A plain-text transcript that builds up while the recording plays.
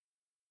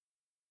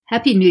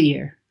Happy New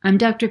Year. I'm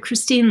Dr.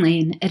 Christine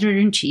Lane,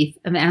 Editor-in-Chief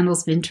of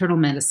Annals of Internal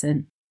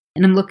Medicine,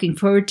 and I'm looking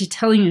forward to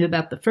telling you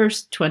about the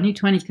first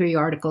 2023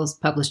 articles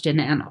published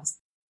in Annals.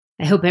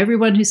 I hope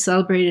everyone who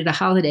celebrated a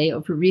holiday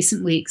over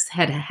recent weeks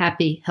had a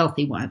happy,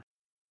 healthy one.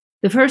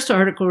 The first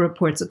article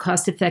reports a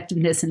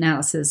cost-effectiveness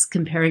analysis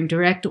comparing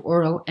direct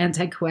oral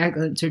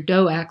anticoagulants, or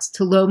DOACs,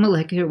 to low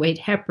molecular weight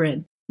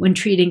heparin when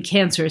treating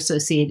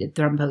cancer-associated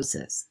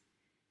thrombosis.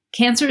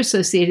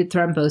 Cancer-associated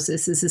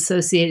thrombosis is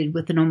associated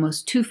with an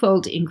almost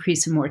twofold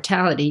increase in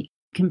mortality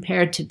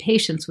compared to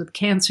patients with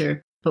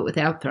cancer but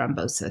without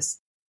thrombosis.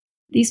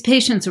 These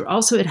patients are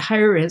also at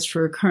higher risk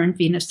for recurrent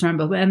venous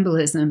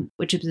thromboembolism,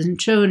 which has been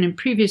shown in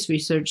previous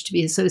research to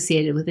be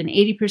associated with an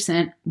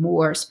 80%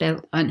 more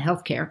spent on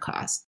healthcare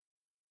costs.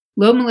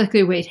 Low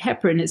molecular weight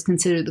heparin is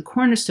considered the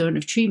cornerstone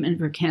of treatment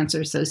for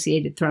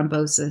cancer-associated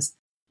thrombosis,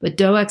 but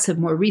DOACs have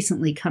more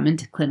recently come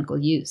into clinical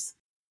use.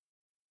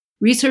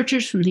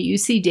 Researchers from the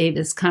UC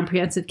Davis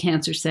Comprehensive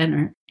Cancer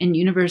Center and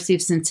University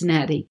of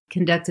Cincinnati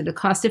conducted a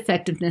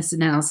cost-effectiveness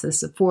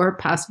analysis of 4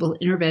 possible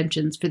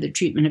interventions for the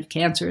treatment of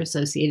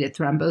cancer-associated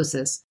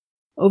thrombosis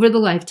over the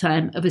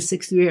lifetime of a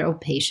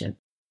 63-year-old patient.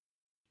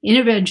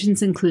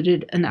 Interventions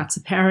included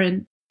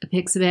enoxaparin,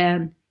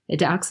 apixaban,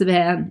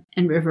 edoxaban,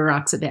 and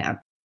rivaroxaban.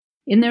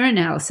 In their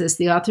analysis,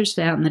 the authors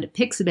found that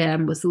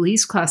apixaban was the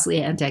least costly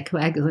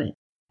anticoagulant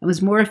and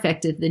was more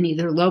effective than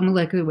either low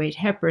molecular weight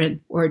heparin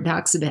or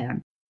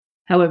edoxaban.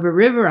 However,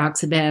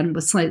 rivaroxaban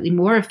was slightly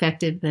more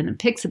effective than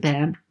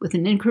apixaban, with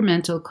an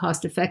incremental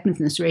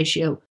cost-effectiveness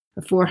ratio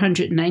of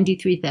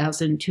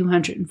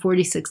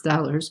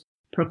 $493,246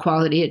 per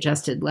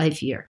quality-adjusted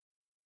life year.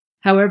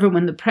 However,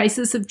 when the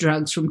prices of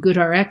drugs from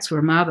GoodRx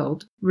were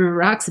modeled,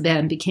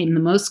 rivaroxaban became the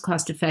most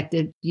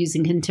cost-effective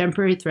using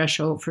contemporary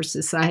threshold for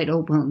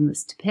societal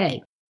willingness to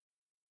pay.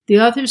 The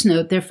authors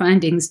note their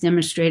findings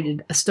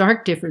demonstrated a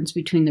stark difference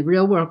between the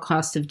real-world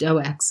cost of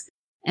DOACs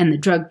and the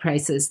drug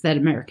prices that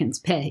Americans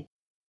pay.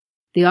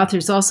 The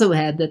authors also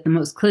add that the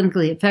most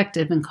clinically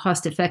effective and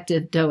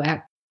cost-effective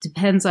DOAC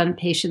depends on a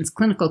patient's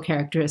clinical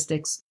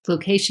characteristics,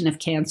 location of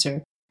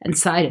cancer, and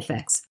side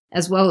effects,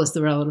 as well as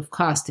the relative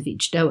cost of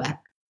each DOAC.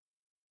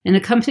 An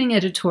accompanying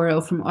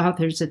editorial from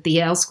authors at the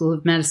Yale School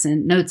of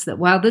Medicine notes that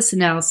while this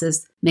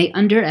analysis may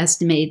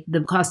underestimate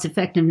the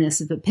cost-effectiveness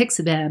of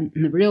apixaban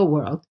in the real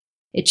world,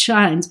 it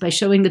shines by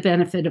showing the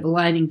benefit of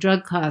aligning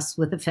drug costs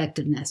with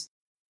effectiveness.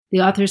 The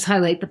authors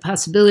highlight the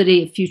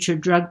possibility of future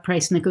drug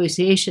price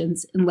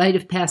negotiations in light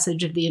of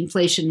passage of the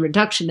Inflation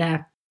Reduction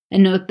Act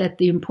and note that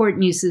the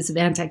important uses of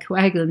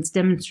anticoagulants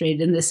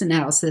demonstrated in this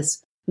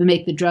analysis will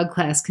make the drug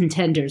class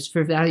contenders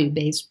for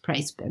value-based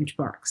price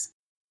benchmarks.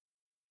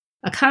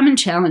 A common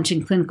challenge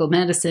in clinical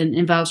medicine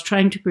involves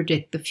trying to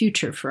predict the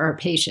future for our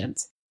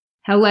patients.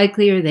 How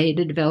likely are they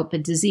to develop a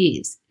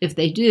disease? If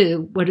they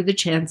do, what are the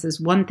chances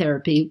one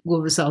therapy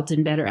will result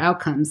in better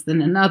outcomes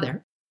than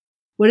another?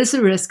 What is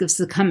the risk of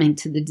succumbing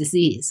to the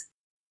disease?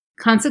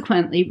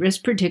 Consequently,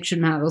 risk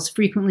prediction models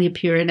frequently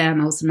appear in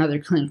annals and other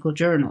clinical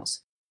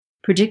journals.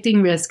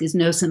 Predicting risk is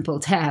no simple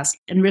task,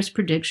 and risk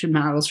prediction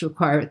models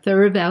require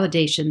thorough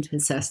validation to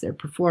assess their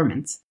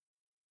performance.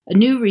 A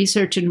new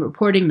Research and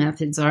Reporting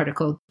Methods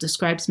article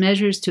describes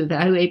measures to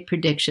evaluate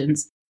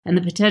predictions and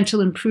the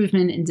potential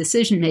improvement in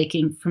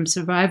decision-making from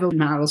survival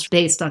models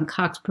based on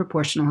Cox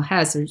proportional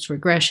hazards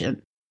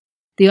regression.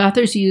 The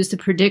authors used a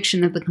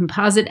prediction of the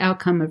composite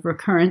outcome of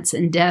recurrence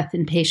and death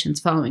in patients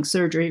following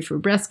surgery for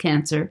breast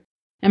cancer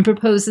and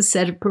proposed a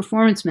set of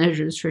performance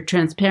measures for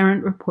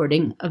transparent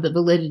reporting of the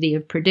validity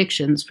of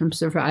predictions from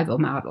survival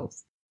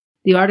models.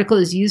 The article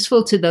is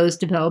useful to those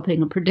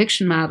developing a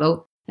prediction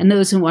model and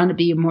those who want to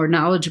be a more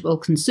knowledgeable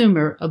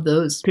consumer of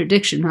those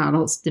prediction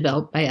models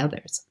developed by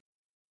others.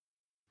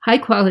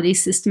 High-quality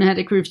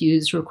systematic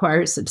reviews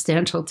require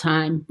substantial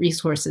time,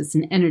 resources,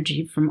 and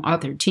energy from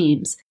author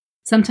teams,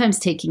 sometimes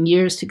taking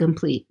years to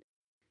complete.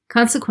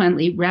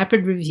 Consequently,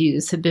 rapid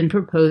reviews have been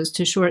proposed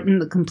to shorten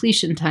the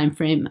completion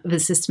timeframe of a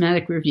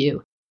systematic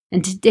review,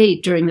 and to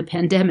date, during the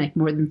pandemic,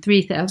 more than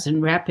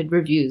 3,000 rapid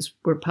reviews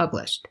were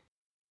published.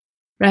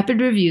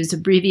 Rapid reviews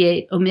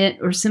abbreviate, omit,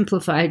 or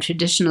simplify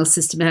traditional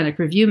systematic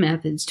review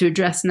methods to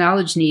address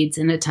knowledge needs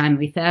in a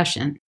timely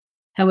fashion.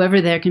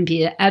 However, there can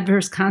be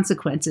adverse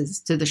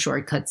consequences to the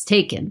shortcuts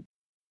taken.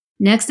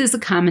 Next is a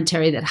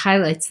commentary that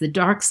highlights the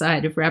dark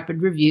side of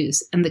rapid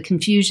reviews and the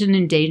confusion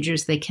and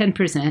dangers they can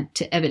present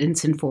to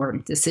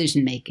evidence-informed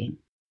decision-making.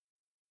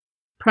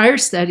 Prior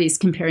studies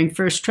comparing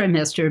first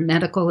trimester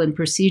medical and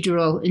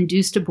procedural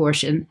induced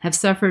abortion have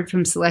suffered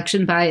from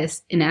selection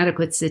bias,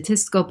 inadequate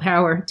statistical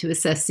power to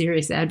assess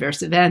serious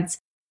adverse events,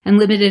 and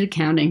limited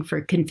accounting for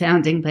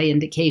confounding by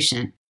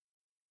indication.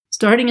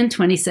 Starting in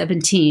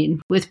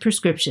 2017, with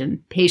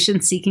prescription,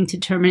 patients seeking to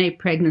terminate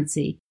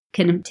pregnancy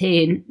can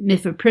obtain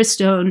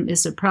mifepristone,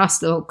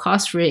 misoprostol,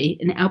 cost-free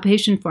in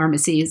outpatient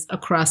pharmacies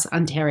across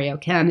Ontario,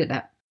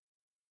 Canada.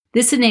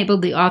 This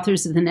enabled the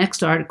authors of the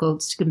next article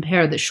to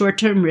compare the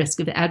short-term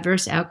risk of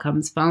adverse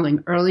outcomes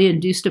following early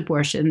induced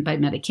abortion by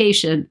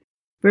medication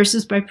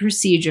versus by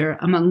procedure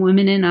among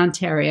women in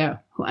Ontario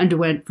who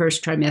underwent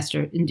first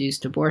trimester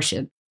induced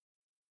abortion.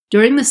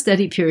 During the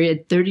study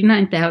period,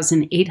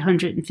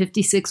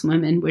 39,856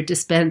 women were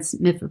dispensed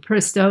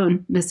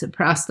mifepristone,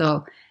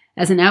 misoprostol,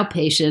 as an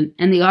outpatient,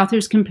 and the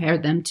authors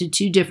compared them to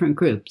two different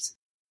groups.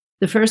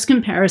 The first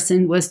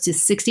comparison was to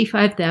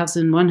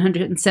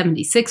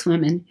 65,176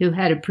 women who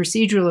had a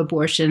procedural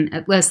abortion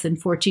at less than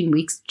 14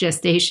 weeks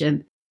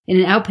gestation in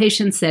an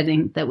outpatient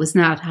setting that was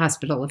not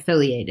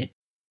hospital-affiliated.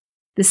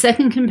 The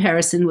second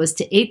comparison was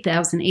to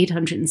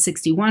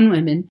 8,861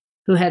 women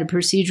who had a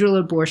procedural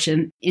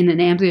abortion in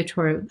an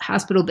ambulatory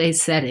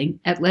hospital-based setting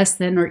at less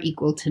than or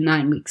equal to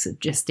 9 weeks of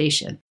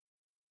gestation.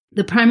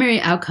 The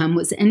primary outcome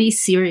was any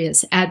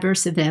serious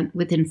adverse event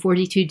within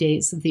 42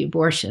 days of the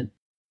abortion.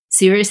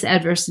 Serious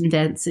adverse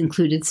events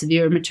included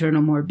severe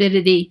maternal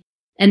morbidity,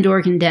 end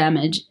organ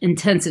damage,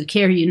 intensive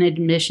care unit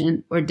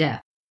admission, or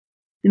death.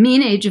 The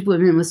mean age of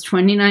women was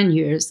 29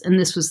 years, and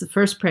this was the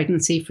first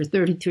pregnancy for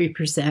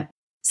 33%.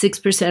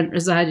 6%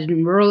 resided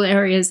in rural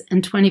areas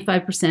and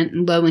 25%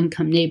 in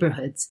low-income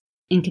neighborhoods.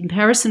 In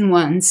comparison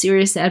 1,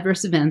 serious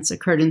adverse events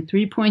occurred in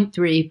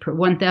 3.3 per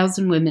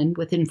 1,000 women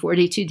within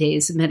 42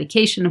 days of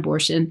medication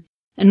abortion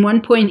and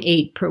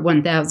 1.8 per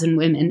 1,000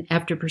 women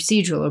after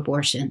procedural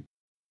abortion.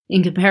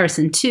 In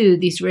comparison 2,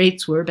 these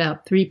rates were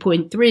about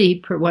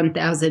 3.3 per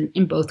 1,000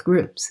 in both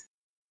groups.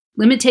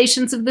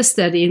 Limitations of the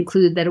study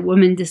include that a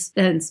woman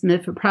dispensed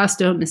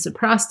mifepristone,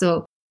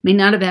 misoprostol may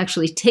not have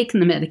actually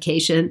taken the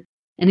medication,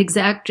 and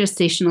exact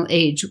gestational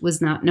age was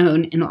not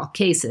known in all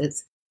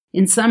cases.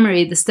 In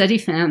summary, the study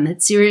found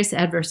that serious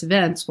adverse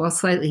events, while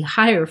slightly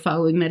higher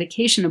following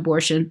medication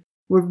abortion,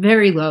 were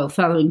very low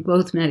following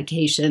both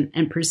medication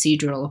and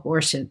procedural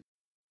abortion.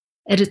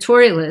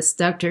 Editorialist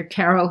Dr.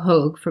 Carol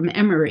Hogue from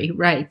Emory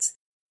writes,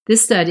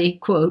 "This study,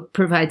 quote,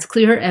 provides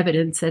clear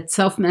evidence that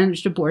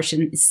self-managed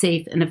abortion is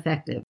safe and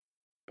effective.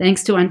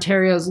 Thanks to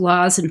Ontario's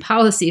laws and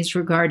policies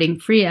regarding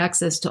free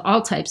access to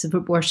all types of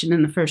abortion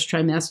in the first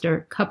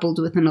trimester, coupled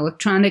with an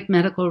electronic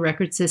medical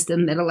record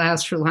system that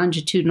allows for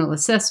longitudinal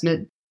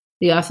assessment,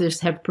 the authors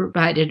have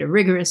provided a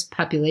rigorous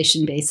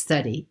population-based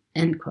study,"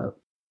 end quote.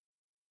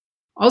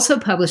 Also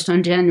published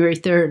on January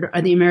 3rd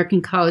are the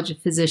American College of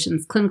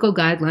Physicians' clinical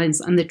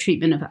guidelines on the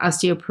treatment of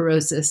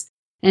osteoporosis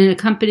and an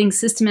accompanying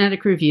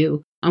systematic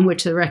review on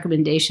which the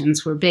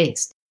recommendations were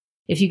based.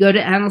 If you go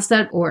to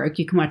annals.org,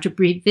 you can watch a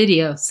brief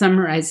video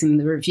summarizing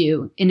the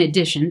review, in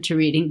addition to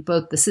reading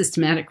both the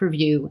systematic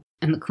review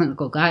and the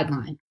clinical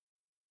guideline.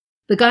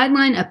 The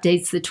guideline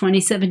updates the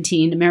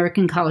 2017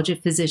 American College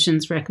of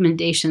Physicians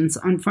recommendations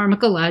on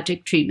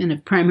pharmacologic treatment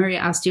of primary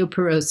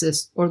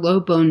osteoporosis or low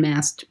bone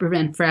mass to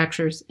prevent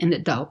fractures in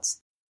adults.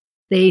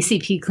 The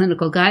ACP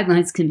Clinical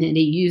Guidelines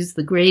Committee used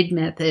the GRADE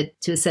method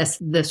to assess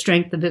the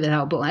strength of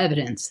available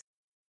evidence.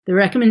 The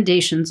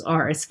recommendations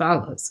are as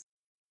follows.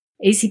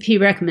 ACP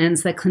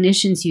recommends that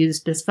clinicians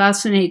use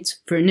bisphosphonates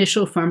for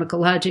initial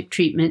pharmacologic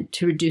treatment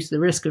to reduce the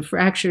risk of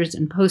fractures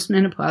in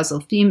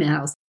postmenopausal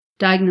females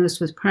diagnosed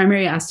with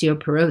primary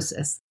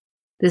osteoporosis.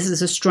 This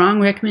is a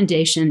strong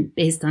recommendation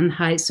based on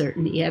high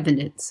certainty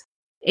evidence.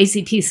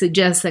 ACP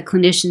suggests that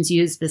clinicians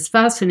use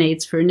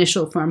bisphosphonates for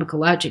initial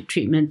pharmacologic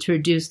treatment to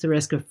reduce the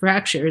risk of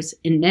fractures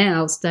in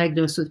males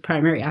diagnosed with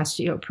primary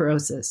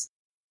osteoporosis.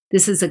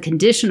 This is a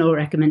conditional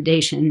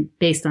recommendation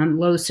based on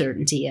low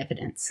certainty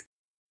evidence.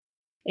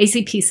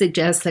 ACP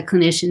suggests that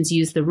clinicians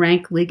use the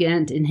rank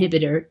ligand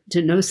inhibitor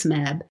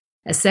denosumab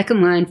as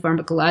second-line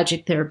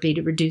pharmacologic therapy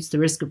to reduce the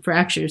risk of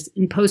fractures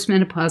in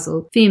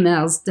postmenopausal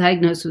females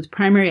diagnosed with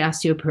primary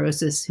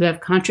osteoporosis who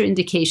have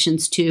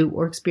contraindications to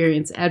or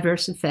experience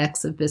adverse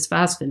effects of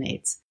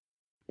bisphosphonates.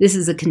 This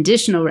is a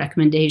conditional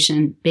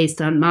recommendation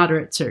based on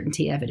moderate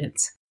certainty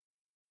evidence.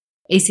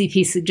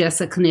 ACP suggests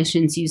that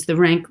clinicians use the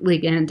rank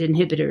ligand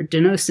inhibitor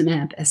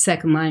denosumab as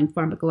second-line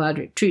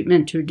pharmacologic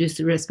treatment to reduce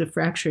the risk of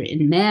fracture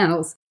in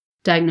males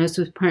diagnosed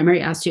with primary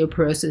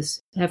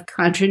osteoporosis who have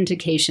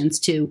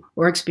contraindications to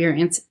or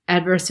experience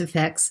adverse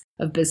effects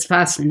of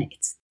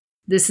bisphosphonates.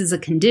 This is a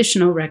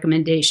conditional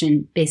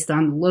recommendation based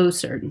on low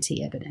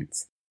certainty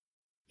evidence.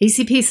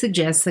 ACP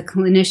suggests that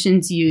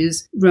clinicians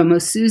use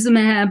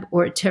romosozumab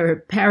or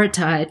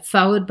teriparatide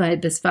followed by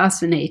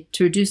bisphosphonate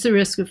to reduce the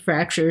risk of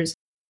fractures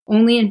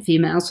only in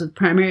females with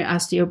primary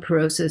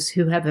osteoporosis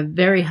who have a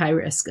very high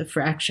risk of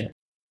fracture.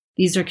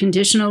 These are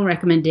conditional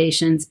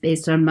recommendations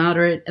based on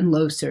moderate and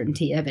low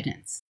certainty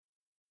evidence.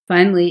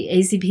 Finally,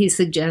 ACP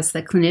suggests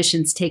that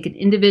clinicians take an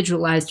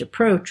individualized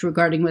approach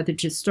regarding whether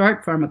to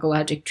start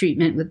pharmacologic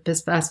treatment with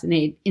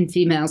bisphosphonate in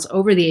females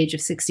over the age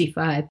of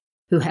 65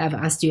 who have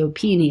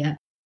osteopenia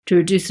to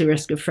reduce the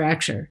risk of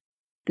fracture.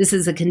 This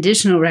is a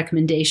conditional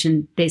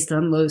recommendation based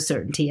on low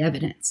certainty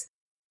evidence.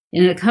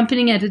 In an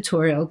accompanying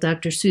editorial,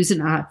 Dr.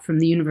 Susan Ott from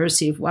the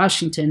University of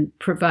Washington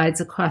provides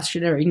a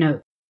cautionary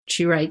note.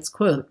 She writes,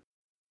 quote,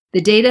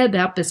 "The data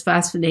about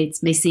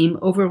bisphosphonates may seem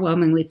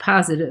overwhelmingly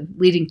positive,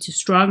 leading to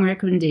strong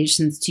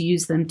recommendations to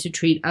use them to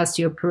treat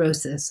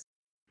osteoporosis,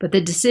 but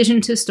the decision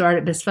to start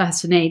a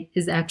bisphosphonate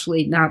is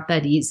actually not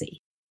that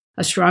easy.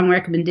 A strong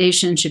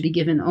recommendation should be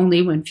given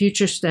only when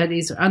future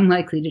studies are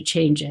unlikely to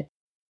change it.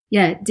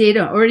 Yet,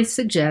 data already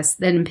suggests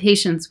that in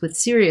patients with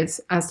serious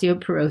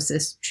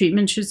osteoporosis,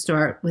 treatment should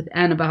start with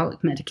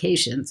anabolic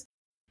medications,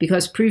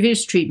 because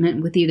previous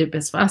treatment with either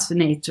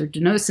bisphosphonates or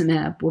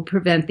denosumab will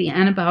prevent the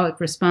anabolic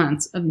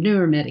response of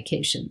newer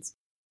medications.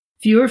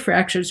 Fewer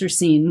fractures are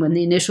seen when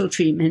the initial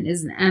treatment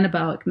is an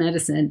anabolic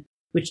medicine,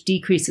 which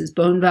decreases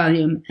bone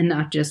volume and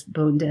not just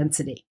bone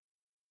density.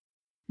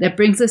 That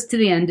brings us to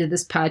the end of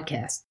this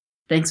podcast.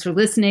 Thanks for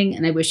listening,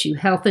 and I wish you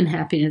health and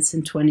happiness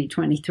in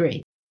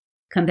 2023.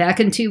 Come back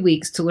in 2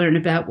 weeks to learn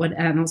about what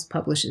Annals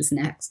publishes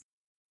next.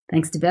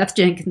 Thanks to Beth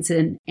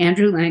Jenkinson,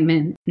 Andrew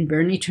Langman, and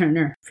Bernie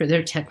Turner for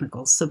their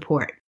technical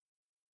support.